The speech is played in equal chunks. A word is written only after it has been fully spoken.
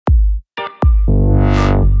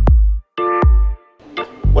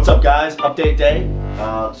What's up, guys? Update day.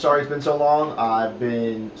 Sorry it's been so long. I've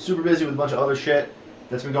been super busy with a bunch of other shit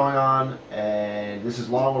that's been going on, and this is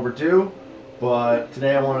long overdue. But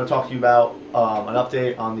today I want to talk to you about an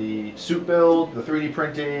update on the suit build, the 3D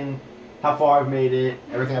printing, how far I've made it,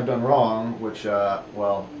 everything I've done wrong, which,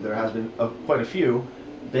 well, there has been quite a few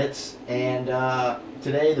bits. And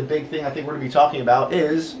today the big thing I think we're going to be talking about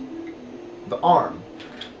is the arm.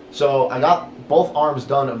 So I got both arms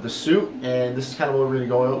done of the suit, and this is kind of what we're going to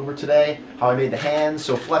go over today. How I made the hands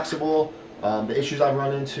so flexible, the issues I've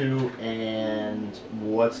run into, and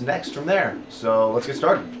what's next from there. So let's get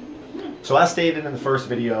started. So as stated in the first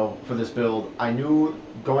video for this build, I knew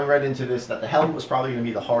going right into this that the helmet was probably going to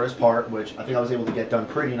be the hardest part, which I think I was able to get done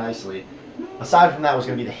pretty nicely. Aside from that was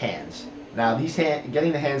going to be the hands. Now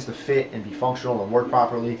getting the hands to fit and be functional and work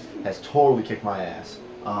properly has totally kicked my ass.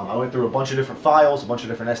 I went through a bunch of different files, a bunch of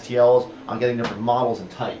different STLs on getting different models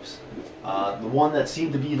and types. The one that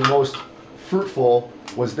seemed to be the most fruitful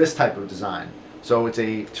was this type of design. So it's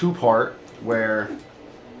a two-part where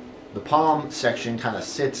the palm section kind of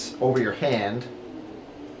sits over your hand,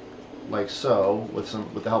 like so, with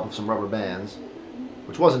the help of some rubber bands,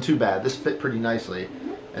 which wasn't too bad. This fit pretty nicely,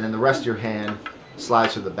 and then the rest of your hand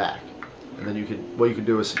slides to the back, and then what you could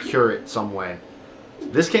do is secure it some way.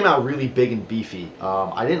 This came out really big and beefy.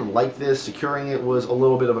 I didn't like this. Securing it was a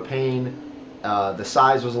little bit of a pain. The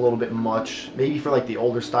size was a little bit much. Maybe for like the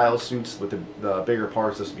older style suits with the bigger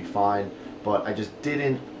parts, this would be fine. But I just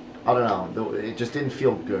didn't, I don't know, it just didn't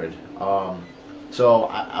feel good. So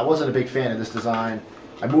I wasn't a big fan of this design.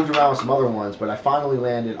 I moved around with some other ones, but I finally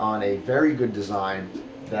landed on a very good design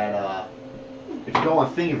that, if you go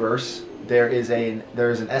on Thingiverse, there is an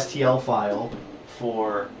STL file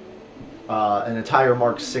for an entire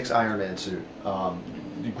Mark 6 Ironman suit.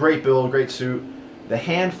 Great build, great suit. The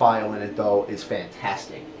hand file in it, though, is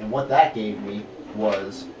fantastic. And what that gave me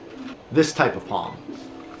was this type of palm.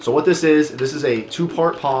 So what this is a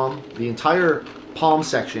two-part palm. The entire palm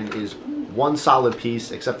section is one solid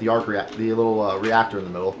piece, except the little reactor in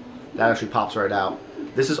the middle. That actually pops right out.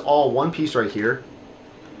 This is all one piece right here.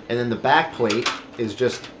 And then the back plate is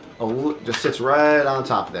just sits right on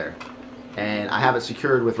top there. And I have it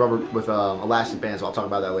secured with elastic bands, so I'll talk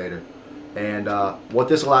about that later. And what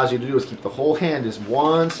this allows you to do is keep the whole hand as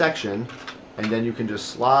one section, and then you can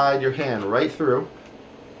just slide your hand right through.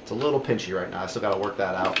 It's a little pinchy right now, I still got to work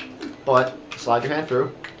that out. But slide your hand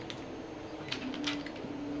through.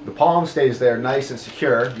 The palm stays there nice and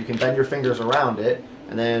secure. You can bend your fingers around it,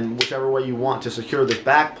 and then whichever way you want to secure this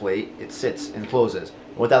back plate, it sits and closes.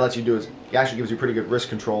 And what that lets you do is it actually gives you pretty good wrist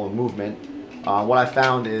control and movement. What I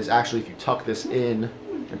found is actually if you tuck this in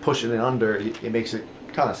and push it in under, it makes it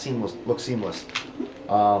kind of seamless, look seamless.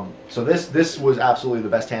 So this was absolutely the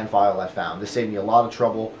best hand file I found. This saved me a lot of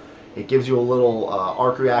trouble. It gives you a little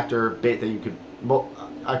arc reactor bit that you could,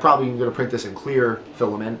 I probably am going to print this in clear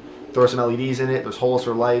filament, throw some LEDs in it, there's holes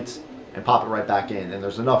for lights, and pop it right back in. And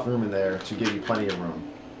there's enough room in there to give you plenty of room.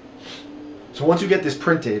 So once you get this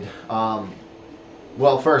printed,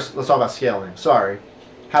 well, first let's talk about scaling. Sorry.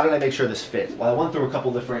 How did I make sure this fit? Well, I went through a couple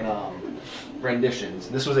different renditions.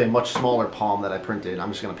 This was a much smaller palm that I printed. I'm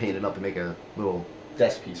just going to paint it up and make a little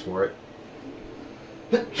desk piece for it.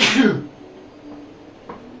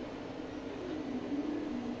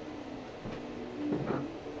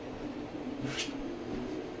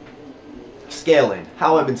 Scaling.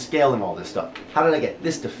 How I've been scaling all this stuff. How did I get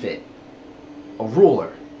this to fit? A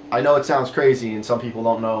ruler. I know it sounds crazy and some people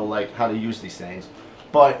don't know like how to use these things.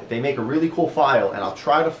 But they make a really cool file, and I'll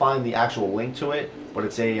try to find the actual link to it. But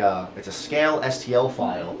it's a scale STL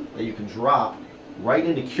file that you can drop right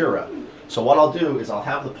into Cura. So what I'll do is I'll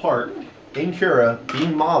have the part in Cura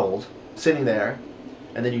being modeled, sitting there,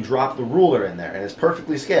 and then you drop the ruler in there, and it's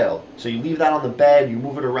perfectly scaled. So you leave that on the bed, you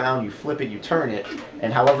move it around, you flip it, you turn it,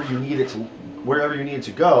 and however you need it to, wherever you need it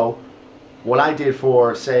to go. What I did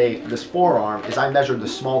for, say, this forearm is I measured the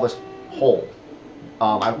smallest hole.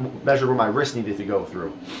 I measured where my wrist needed to go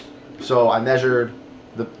through. So I measured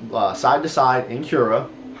the side to side in Cura,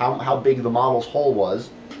 how big the model's hole was,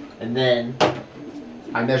 and then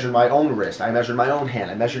I measured my own wrist, I measured my own hand,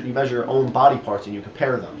 you measure your own body parts and you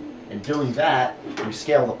compare them. And doing that, you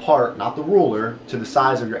scale the part, not the ruler, to the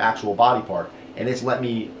size of your actual body part. And it's let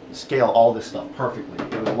me scale all this stuff perfectly.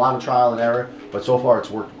 There was a lot of trial and error, but so far it's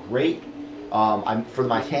worked great. For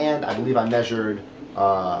my hand, I believe I measured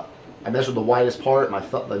the widest part,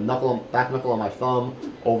 the back knuckle on my thumb,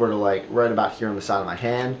 over to like right about here on the side of my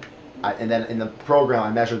hand. And then in the program, I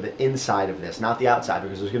measured the inside of this, not the outside,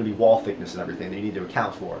 because there's going to be wall thickness and everything that you need to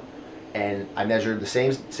account for. And I measured the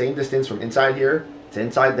same distance from inside here It's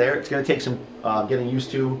inside there. It's going to take some getting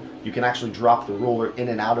used to. You can actually drop the ruler in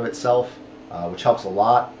and out of itself, which helps a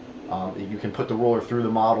lot. You can put the ruler through the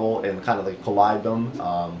model and kind of like collide them.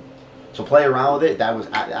 So play around with it. That was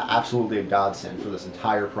absolutely a godsend for this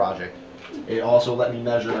entire project. It also let me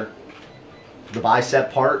measure the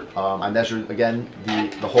bicep part. I measured again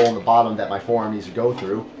the hole in the bottom that my forearm needs to go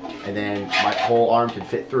through, and then my whole arm can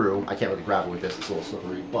fit through. I can't really grab it with this; it's a little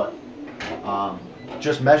slippery. But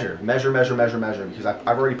just measure, because I've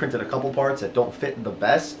already printed a couple parts that don't fit the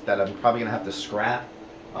best, that I'm probably gonna have to scrap.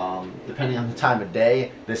 Depending on the time of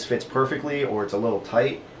day, this fits perfectly, or it's a little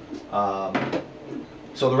tight.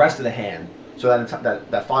 So the rest of the hand, so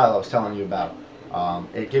that file I was telling you about,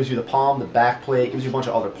 it gives you the palm, the back plate, gives you a bunch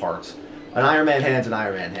of other parts. An Ironman hand's an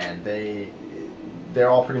Ironman hand. They're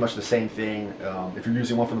all pretty much the same thing. If you're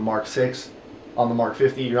using one from the Mark 6 on the Mark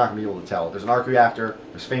 50, you're not gonna be able to tell. There's an arc reactor,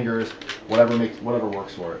 there's fingers, whatever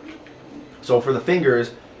works for it. So for the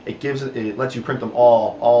fingers, it lets you print them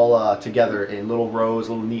all together in little rows,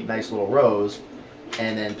 little neat, nice little rows,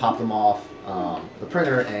 and then pop them off the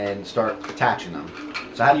printer and start attaching them.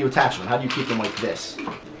 So how do you attach them? How do you keep them like this?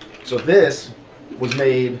 So this was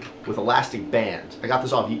made with elastic band. I got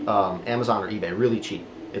this off Amazon or eBay, really cheap.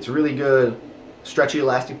 It's really good, stretchy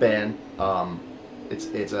elastic band.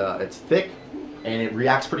 It's thick and it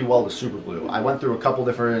reacts pretty well to super glue. I went through a couple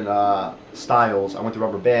different styles. I went through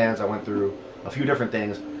rubber bands. I went through a few different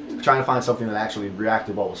things, trying to find something that actually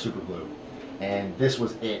reacted well with super glue. And this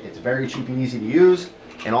was it. It's very cheap and easy to use.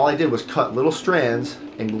 And all I did was cut little strands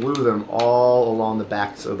and glue them all along the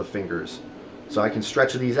backs of the fingers. So I can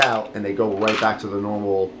stretch these out and they go right back to the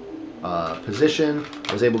normal position.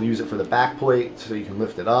 I was able to use it for the back plate so you can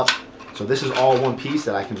lift it up. So this is all one piece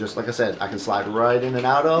that I can just, like I said, I can slide right in and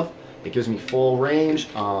out of. It gives me full range,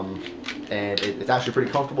 and it's actually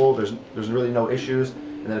pretty comfortable. There's really no issues.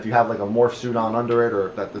 And then if you have like a morph suit on under it, or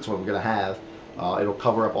that's what I'm gonna have, it'll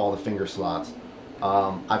cover up all the finger slots.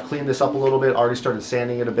 I've cleaned this up a little bit, already started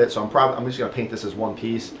sanding it a bit, so I'm just gonna paint this as one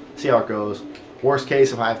piece, see how it goes. Worst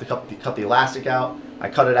case, if I have to cut the elastic out, I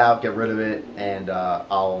cut it out, get rid of it, and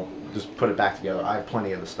I'll just put it back together. I have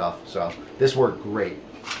plenty of the stuff, so this worked great.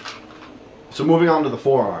 So moving on to the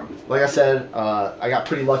forearm. Like I said, I got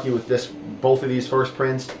pretty lucky with both of these first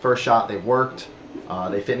prints. First shot, they worked.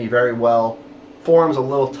 They fit me very well. Forearm's a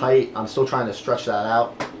little tight. I'm still trying to stretch that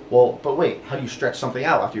out. Well, but wait, how do you stretch something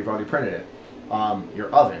out after you've already printed it? Your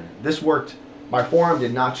oven. This worked. My forearm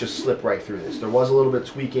did not just slip right through this. There was a little bit of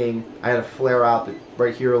tweaking. I had to flare out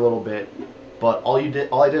right here a little bit, but all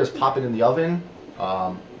I did is pop it in the oven.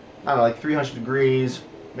 I don't know, like 300 degrees,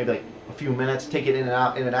 maybe like a few minutes. Take it in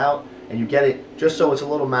and out, and you get it just so it's a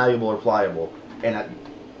little malleable or pliable. And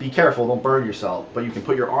be careful, don't burn yourself. But you can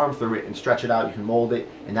put your arm through it and stretch it out. You can mold it,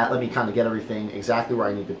 and that let me kind of get everything exactly where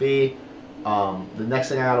I need to be. The next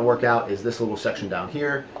thing I got to work out is this little section down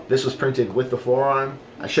here. This was printed with the forearm.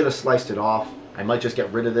 I should have sliced it off. I might just get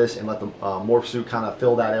rid of this and let the morph suit kind of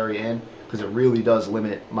fill that area in, because it really does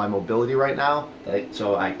limit my mobility right now.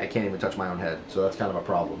 So I can't even touch my own head. So that's kind of a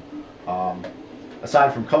problem.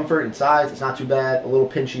 Aside from comfort and size, it's not too bad. A little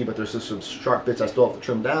pinchy, but there's just some sharp bits I still have to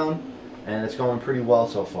trim down. And it's going pretty well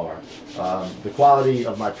so far. The quality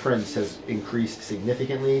of my prints has increased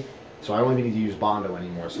significantly, so I don't even need to use Bondo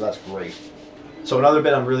anymore, so that's great. So another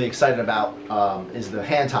bit I'm really excited about is the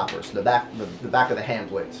hand toppers, the back of the hand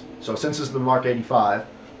plates. So since this is the Mark 85,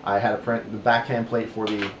 I had to print the back hand plate for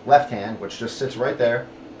the left hand, which just sits right there,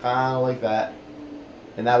 kind of like that.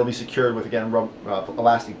 And that'll be secured with, again,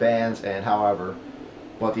 elastic bands and however.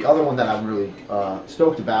 But the other one that I'm really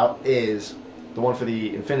stoked about is the one for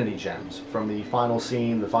the Infinity Gems. From the final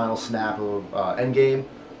scene, the final snap of Endgame,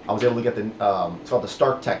 I was able to get the, it's called the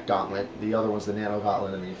Stark Tech Gauntlet. The other one's the Nano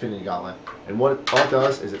Gauntlet and the Infinity Gauntlet. And all it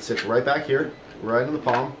does is it sits right back here, right in the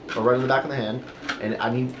palm, or right in the back of the hand. And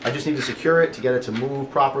I just need to secure it to get it to move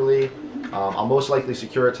properly. I'll most likely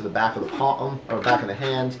secure it to the back of the palm, or back of the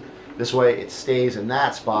hand. This way it stays in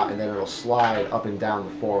that spot, and then it'll slide up and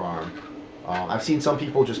down the forearm. I've seen some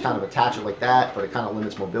people just kind of attach it like that, but it kind of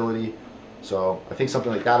limits mobility. So I think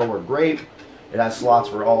something like that will work great. It has slots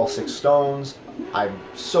for all 6 stones. I'm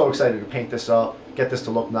so excited to paint this up, get this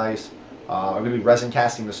to look nice. I'm going to be resin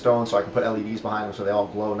casting the stones so I can put LEDs behind them so they all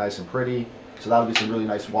glow nice and pretty. So that'll be some really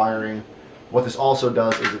nice wiring. What this also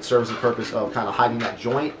does is it serves the purpose of kind of hiding that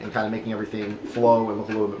joint and kind of making everything flow and look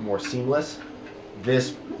a little bit more seamless.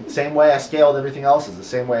 This same way I scaled everything else is the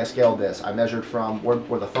same way I scaled this. I measured from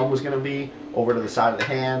where the thumb was going to be over to the side of the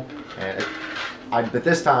hand, and but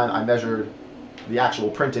this time I measured the actual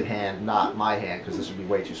printed hand, not my hand, because this would be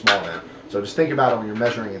way too small then. So just think about it when you're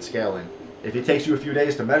measuring and scaling. If it takes you a few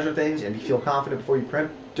days to measure things and you feel confident before you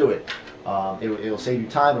print, do it. It'll save you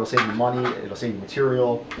time, it'll save you money, it'll save you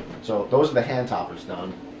material. So those are the hand toppers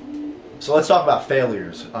done. So let's talk about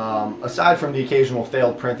failures. Aside from the occasional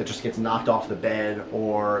failed print that just gets knocked off the bed,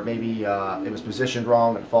 or maybe it was positioned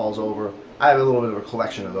wrong and falls over, I have a little bit of a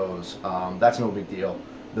collection of those. That's no big deal.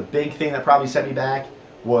 The big thing that probably set me back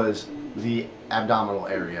was the abdominal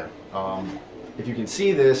area. If you can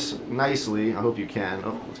see this nicely, I hope you can.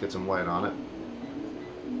 Oh, let's get some light on it.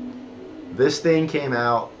 This thing came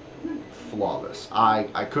out flawless.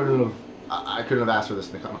 I couldn't have asked for this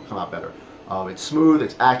to come out better. It's smooth,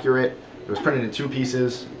 it's accurate. It was printed in 2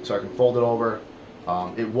 pieces, so I can fold it over.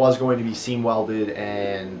 It was going to be seam welded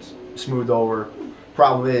and smoothed over.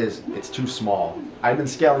 Problem is, it's too small. I've been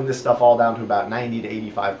scaling this stuff all down to about 90 to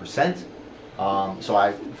 85%. So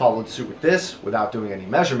I followed suit with this without doing any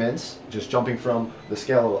measurements, just jumping from the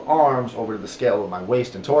scale of the arms over to the scale of my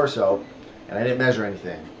waist and torso, and I didn't measure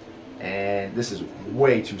anything. And this is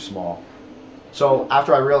way too small. So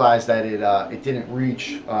after I realized that it didn't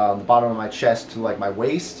reach the bottom of my chest to like my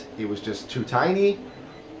waist, it was just too tiny,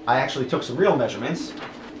 I actually took some real measurements,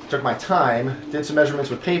 took my time, did some measurements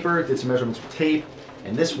with paper, did some measurements with tape,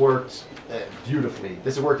 and this worked beautifully.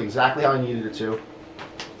 This worked exactly how I needed it to.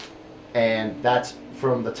 And that's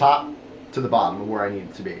from the top to the bottom of where I need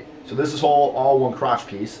it to be. So this is all one crotch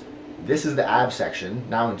piece. This is the ab section,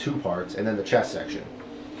 now in 2 parts, and then the chest section.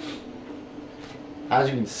 As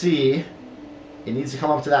you can see, it needs to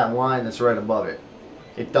come up to that line that's right above it.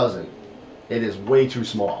 It doesn't. It is way too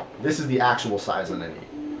small. This is the actual size that I need.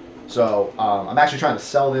 So I'm actually trying to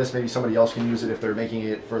sell this. Maybe somebody else can use it if they're making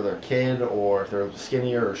it for their kid, or if they're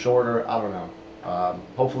skinnier or shorter. I don't know.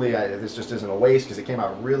 Hopefully this just isn't a waste, because it came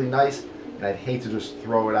out really nice, and I'd hate to just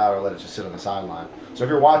throw it out or let it just sit on the sideline. So if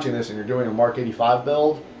you're watching this and you're doing a Mark 85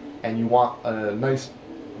 build and you want a nice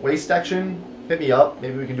waist section, hit me up.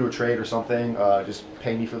 Maybe we can do a trade or something. Just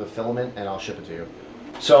pay me for the filament and I'll ship it to you.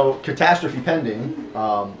 So catastrophe pending,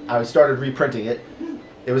 I started reprinting it.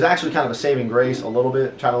 It was actually kind of a saving grace a little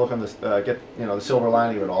bit, trying to look on this, get the silver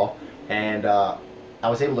lining of it all, and I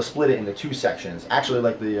was able to split it into 2 sections. Actually,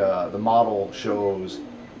 like the model shows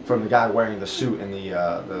from the guy wearing the suit in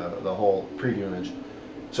the whole preview image.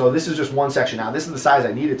 So this is just one section now. This is the size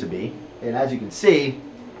I need it to be, and as you can see,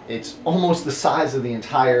 it's almost the size of the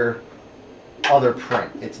entire other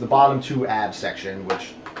print. It's the bottom 2 ab section,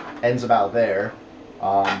 which ends about there.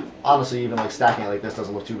 Honestly, even like stacking it like this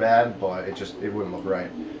doesn't look too bad, but it wouldn't look right.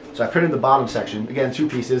 So I printed the bottom section, again 2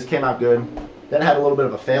 pieces, came out good. Then I had a little bit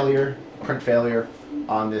of a print failure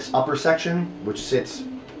on this upper section, which sits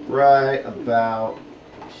right about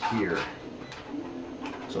here.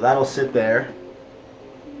 So that'll sit there.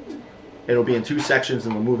 It'll be in 2 sections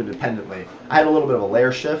and we'll move it independently. I had a little bit of a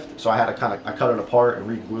layer shift, so I had to I cut it apart and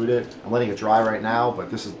re-glued it. I'm letting it dry right now, but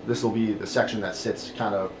this will be the section that sits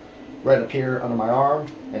kind of right up here under my arm,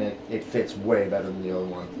 and it fits way better than the other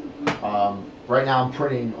one. Right now I'm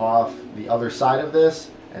printing off the other side of this,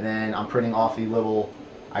 and then I'm printing off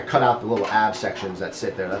I cut out the little ab sections that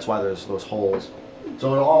sit there. That's why there's those holes.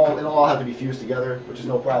 So it'll all have to be fused together, which is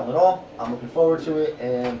no problem at all. I'm looking forward to it,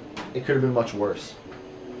 and it could have been much worse.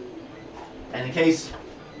 And in case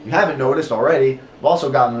you haven't noticed already, I've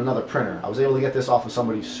also gotten another printer. I was able to get this off of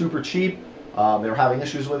somebody super cheap. They were having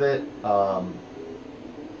issues with it.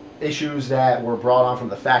 Issues that were brought on from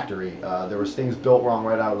the factory. There was things built wrong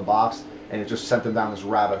right out of the box, and it just sent them down this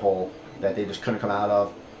rabbit hole that they just couldn't come out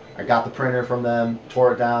of. I got the printer from them,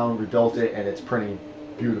 tore it down, rebuilt it, and it's printing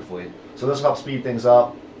beautifully. So this will help speed things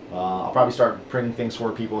up. I'll probably start printing things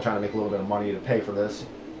for people trying to make a little bit of money to pay for this,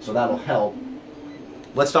 so that'll help.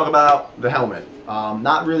 Let's talk about the helmet.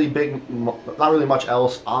 Not really much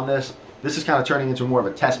else on this. This is kind of turning into more of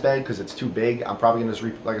a test bed because it's too big. I'm probably going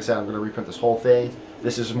to, like I said, I'm going to reprint this whole thing.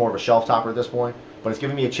 This is more of a shelf topper at this point, but it's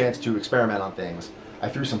giving me a chance to experiment on things. I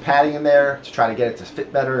threw some padding in there to try to get it to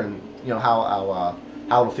fit better, and how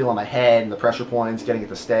it'll feel on my head and the pressure points, getting it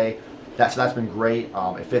to stay. That's been great.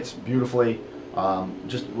 It fits beautifully,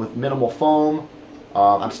 just with minimal foam.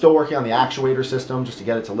 I'm still working on the actuator system just to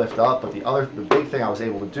get it to lift up, but the big thing I was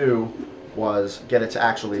able to do was get it to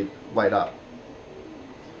actually light up.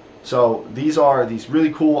 So these are these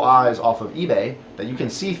really cool eyes off of eBay that you can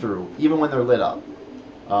see through even when they're lit up.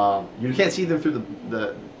 You can't see them through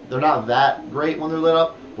they're not that great when they're lit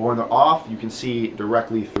up, but when they're off, you can see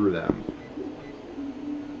directly through them.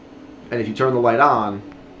 And if you turn the light on,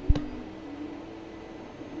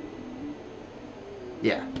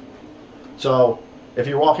 yeah. So if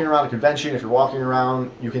you're walking around a convention, if you're walking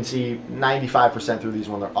around, you can see 95% through these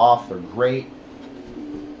when they're off. They're great.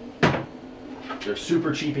 They're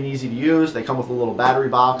super cheap and easy to use. They come with a little battery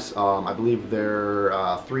box. I believe they're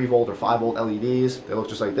 3 volt or 5 volt LEDs. They look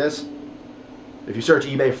just like this. if you search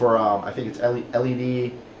eBay for, I think it's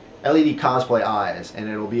LED cosplay eyes, and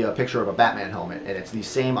it'll be a picture of a Batman helmet, and it's these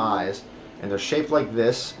same eyes, and they're shaped like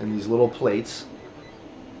this in these little plates.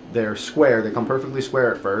 They're square, they come perfectly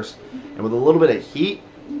square at first, and with a little bit of heat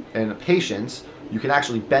and patience, you can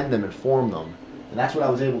actually bend them and form them. And that's what I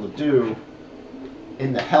was able to do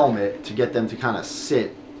in the helmet to get them to kind of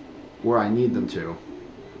sit where I need them to.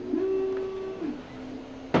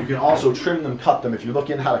 You can also trim them, cut them. If you look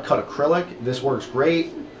in how to cut acrylic, this works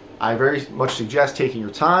great. I very much suggest taking your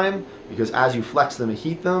time, because as you flex them and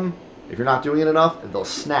heat them, if you're not doing it enough, they'll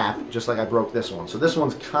snap, just like I broke this one. So this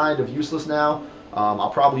one's kind of useless now. I'll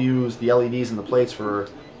probably use the LEDs and the plates for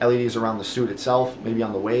LEDs around the suit itself, maybe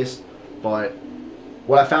on the waist. But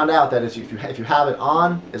what I found out that is if you have it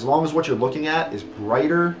on, as long as what you're looking at is bright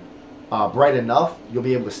enough, you'll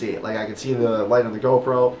be able to see it. Like I can see the light on the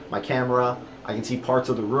GoPro, my camera, I can see parts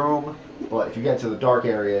of the room, but if you get to the dark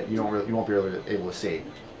area, you won't be able to see.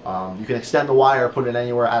 You can extend the wire, put it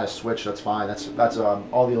anywhere, add a switch, that's fine. That's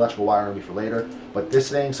all the electrical wiring will be for later. But this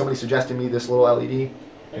thing, somebody suggested me this little LED,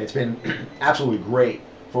 and it's been absolutely great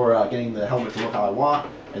for getting the helmet to look how I want.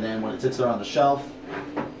 And then when it sits there on the shelf,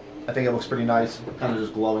 I think it looks pretty nice, kind of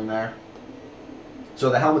just glowing there. So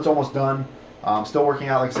the helmet's almost done. I'm still working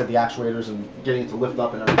out, like I said, the actuators and getting it to lift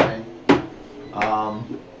up and everything.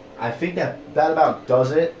 I think that about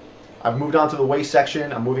does it. I've moved on to the waist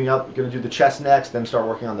section. I'm moving up, going to do the chest next, then start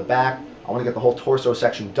working on the back. I want to get the whole torso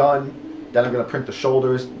section done. Then I'm going to print the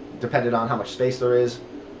shoulders, depending on how much space there is.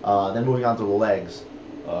 Then moving on to the legs.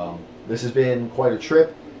 This has been quite a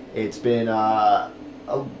trip. It's been more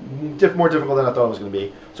difficult than I thought it was going to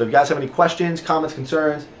be. So if you guys have any questions, comments,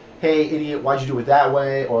 concerns, hey idiot, why'd you do it that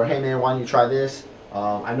way? Or hey man, why don't you try this?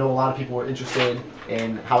 I know a lot of people were interested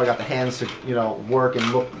in how I got the hands to, you know, work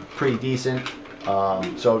and look pretty decent.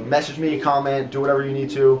 So message me, comment, do whatever you need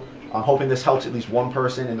to. I'm hoping this helps at least one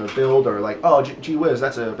person in their build, or like, oh gee whiz,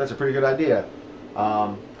 that's a pretty good idea.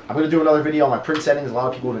 I'm going to do another video on my print settings. A lot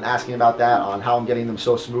of people have been asking about that, on how I'm getting them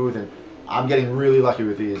so smooth, and I'm getting really lucky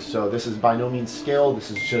with these. So this is by no means skill.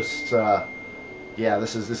 This is just, yeah,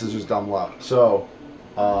 this is just dumb luck. So,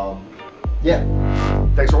 yeah,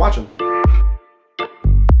 thanks for watching.